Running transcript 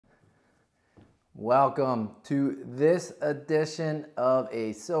Welcome to this edition of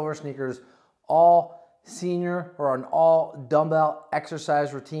a Silver Sneakers all senior or an all dumbbell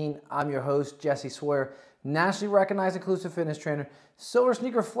exercise routine. I'm your host, Jesse Sawyer, nationally recognized inclusive fitness trainer, Silver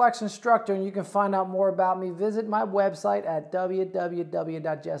Sneaker Flex instructor, and you can find out more about me. Visit my website at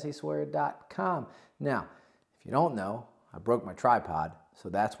www.jessesawyer.com. Now, if you don't know, I broke my tripod, so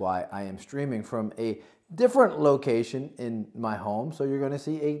that's why I am streaming from a different location in my home. So you're going to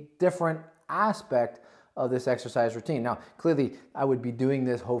see a different aspect of this exercise routine. Now, clearly, I would be doing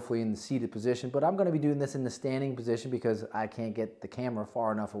this hopefully in the seated position, but I'm going to be doing this in the standing position because I can't get the camera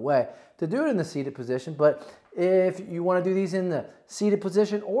far enough away to do it in the seated position. But if you want to do these in the seated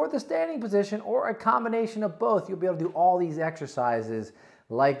position or the standing position or a combination of both, you'll be able to do all these exercises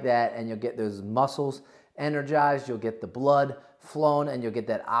like that, and you'll get those muscles energized, you'll get the blood flowing, and you'll get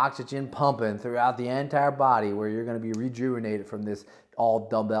that oxygen pumping throughout the entire body where you're going to be rejuvenated from this all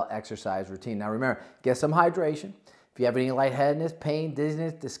dumbbell exercise routine. Now remember, get some hydration. If you have any lightheadedness, pain,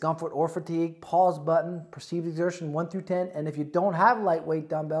 dizziness, discomfort, or fatigue, pause button, perceived exertion 1 through 10. And if you don't have lightweight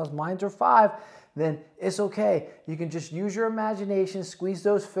dumbbells, mine are 5, then it's okay. You can just use your imagination, squeeze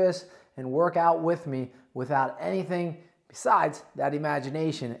those fists, and work out with me without anything besides that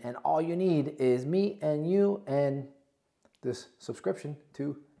imagination. And all you need is me and you and this subscription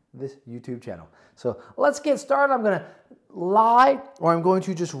to this YouTube channel. So let's get started. I'm going to lie, or I'm going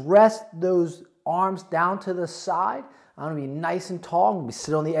to just rest those arms down to the side. I'm going to be nice and tall. I'm going to be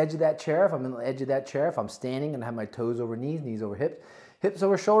sit on the edge of that chair. If I'm in the edge of that chair, if I'm standing, and have my toes over knees, knees over hips, hips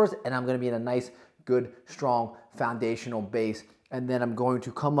over shoulders, and I'm going to be in a nice, good, strong foundational base. And then I'm going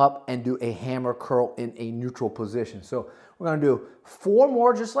to come up and do a hammer curl in a neutral position. So we're going to do 4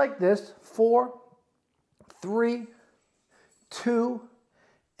 more just like this. 4, 3, 2,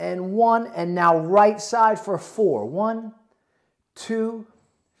 and 1. And now right side for 4. 1, 2,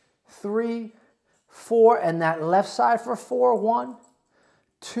 3, 4. And that left side for 4. 1,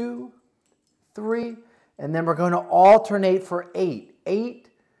 2, 3. And then we're going to alternate for 8. 8,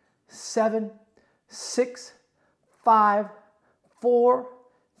 7, 6, 5, 4,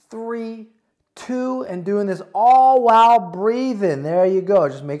 3, 2, and doing this all while breathing. There you go.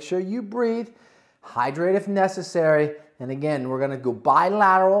 Just make sure you breathe. Hydrate if necessary. And again, we're going to go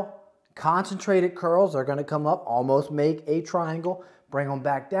bilateral, concentrated curls. They're going to come up, almost make a triangle. Bring them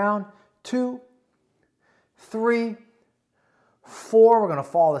back down. 2, 3, 4. We're going to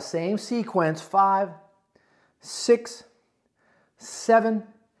follow the same sequence. 5, 6, 7,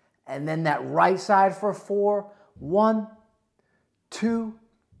 and then that right side for 4. 1, 2,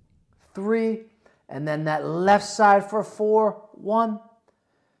 3, and then that left side for 4. 1,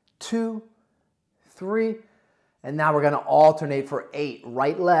 2, 3, and now we're going to alternate for 8.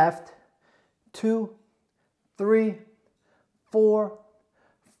 Right, left. 2, 3, 4,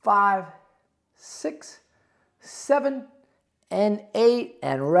 5, 6, 7, and 8,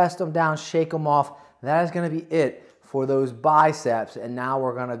 and rest them down, shake them off. That is going to be it for those biceps, and now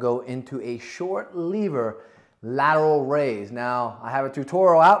we're going to go into a short lever lateral raise. Now, I have a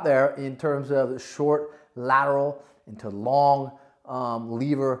tutorial out there in terms of short lateral into long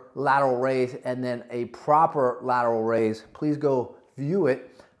lever lateral raise, and then a proper lateral raise. Please go view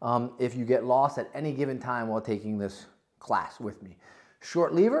it if you get lost at any given time while taking this class with me.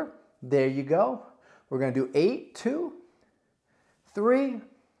 Short lever, there you go. We're going to do 8, 2, 3,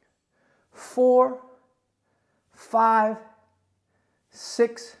 4, 5,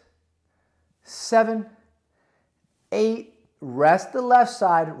 6, 7, 8, rest the left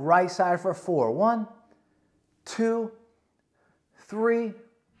side, right side for 4. 1, 2, 3,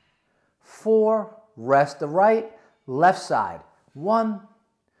 4, rest the right, left side. 1,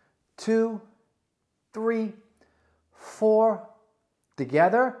 2, 3, 4,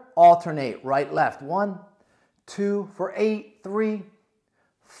 together, alternate, right, left. 1, 2, for 8, 3,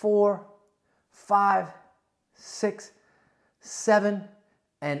 4, 5, 6, 7,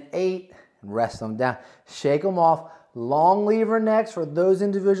 and 8, and rest them down. Shake them off. Long lever next for those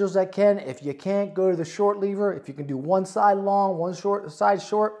individuals that can. If you can't, go to the short lever. If you can do one side long, one side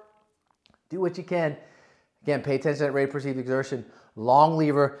short, do what you can. Again, pay attention to that rate of perceived exertion. Long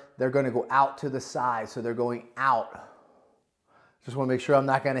lever, they're going to go out to the side, so they're going out. Just want to make sure I'm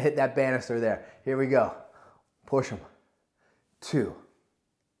not going to hit that banister there. Here we go. Push them. 2,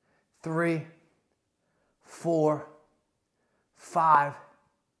 3, 4, 5,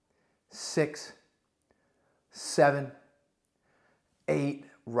 6, 7, 8,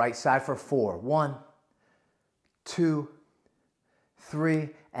 right side for 4. 1, 2, 3,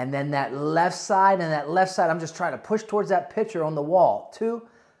 and then that left side, I'm just trying to push towards that picture on the wall. 2,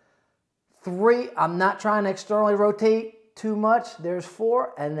 3, I'm not trying to externally rotate too much. There's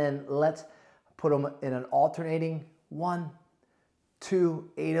 4, and then let's put them in an alternating 1,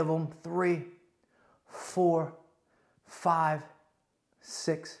 2, 8 of them, 3, 4, 5,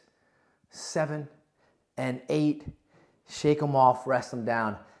 6, 7, and 8. Shake them off, rest them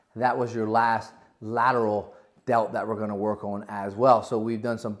down. That was your last lateral delt that we're gonna work on as well. So we've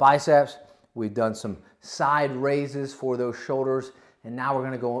done some biceps, we've done some side raises for those shoulders, and now we're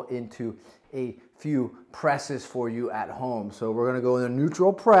gonna go into a few presses for you at home. So we're gonna go in a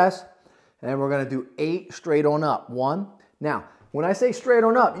neutral press, and we're gonna do 8 straight on up. 1. Now, when I say straight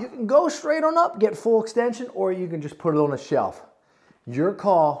on up, you can go straight on up, get full extension, or you can just put it on a shelf. Your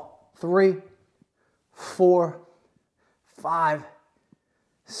call. 3, 4, 5,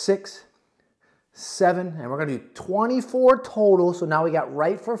 6, 7, and we're gonna do 24 total. So now we got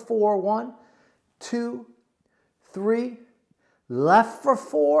right for 4, 1, 2, 3, left for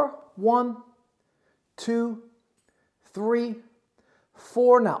 4, 1, 2, 3,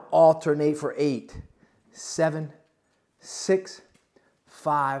 4. Now alternate for 8, 7, 6,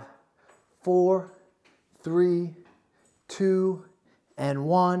 5, 4, 3, 2, and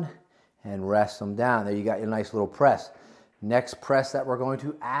 1, and rest them down. There you got your nice little press. Next press that we're going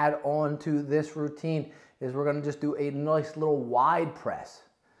to add on to this routine is we're going to just do a nice little wide press.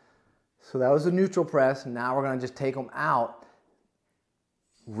 So that was a neutral press. Now we're going to just take them out.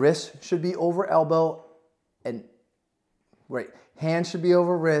 Wrist should be over elbow, and hand should be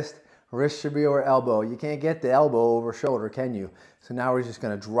over wrist, wrist should be over elbow. You can't get the elbow over shoulder, can you? So now we're just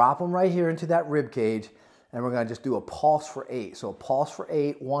going to drop them right here into that rib cage, and we're going to just do a pulse for 8. So a pulse for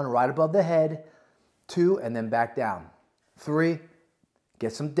 8, 1 right above the head, 2, and then back down. 3,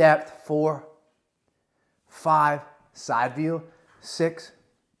 get some depth. 4, 5, side view. 6,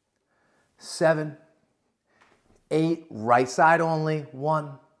 7, 8, right side only.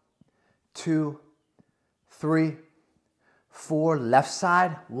 1, 2, 3, 4, left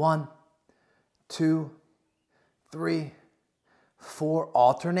side. 1, 2, 3, 4,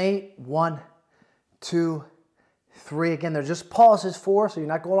 alternate. 1, 2, 3. Again, they're just pulses. 4, so you're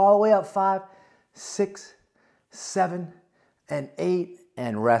not going all the way up. 5, 6, 7, and 8,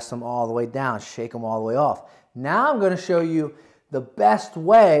 and rest them all the way down. Shake them all the way off. Now I'm going to show you the best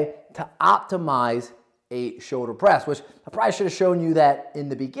way to optimize a shoulder press, which I probably should have shown you that in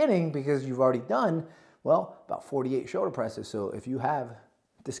the beginning because you've already done, well, about 48 shoulder presses. So if you have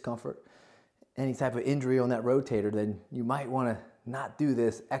discomfort, any type of injury on that rotator, then you might want to not do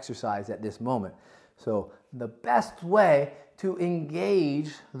this exercise at this moment. So the best way to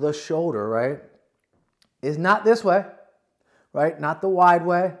engage the shoulder, right, is not this way, right? Not the wide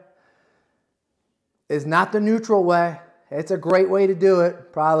way. Is not the neutral way. It's a great way to do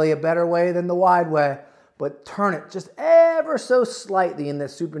it. Probably a better way than the wide way. But turn it just ever so slightly in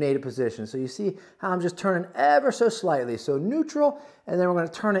that supinated position. So you see how I'm just turning ever so slightly. So neutral, and then we're going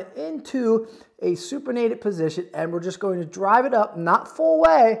to turn it into a supinated position, and we're just going to drive it up, not full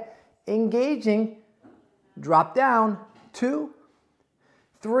way, engaging, drop down, 2,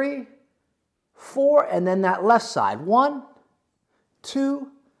 3, 4, and then that left side. 1,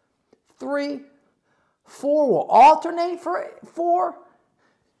 2, 3, 4. We'll alternate for 4,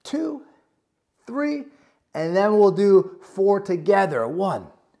 2, 3, and then we'll do 4 together. 1,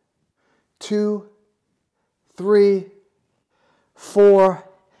 2, 3, 4,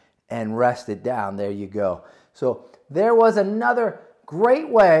 and rest it down. There you go. So there was another great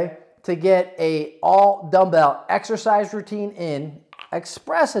way to get a all dumbbell exercise routine in,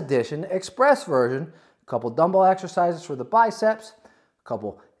 express edition, express version, a couple dumbbell exercises for the biceps, a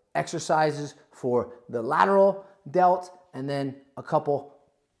couple exercises for the lateral delts, and then a couple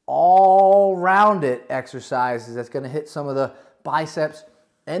all-rounded exercises that's going to hit some of the biceps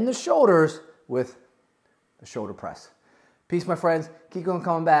and the shoulders with the shoulder press. Peace, my friends. Keep on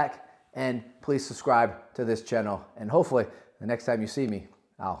coming back, and please subscribe to this channel. And hopefully, the next time you see me,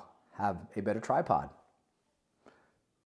 I'll have a better tripod.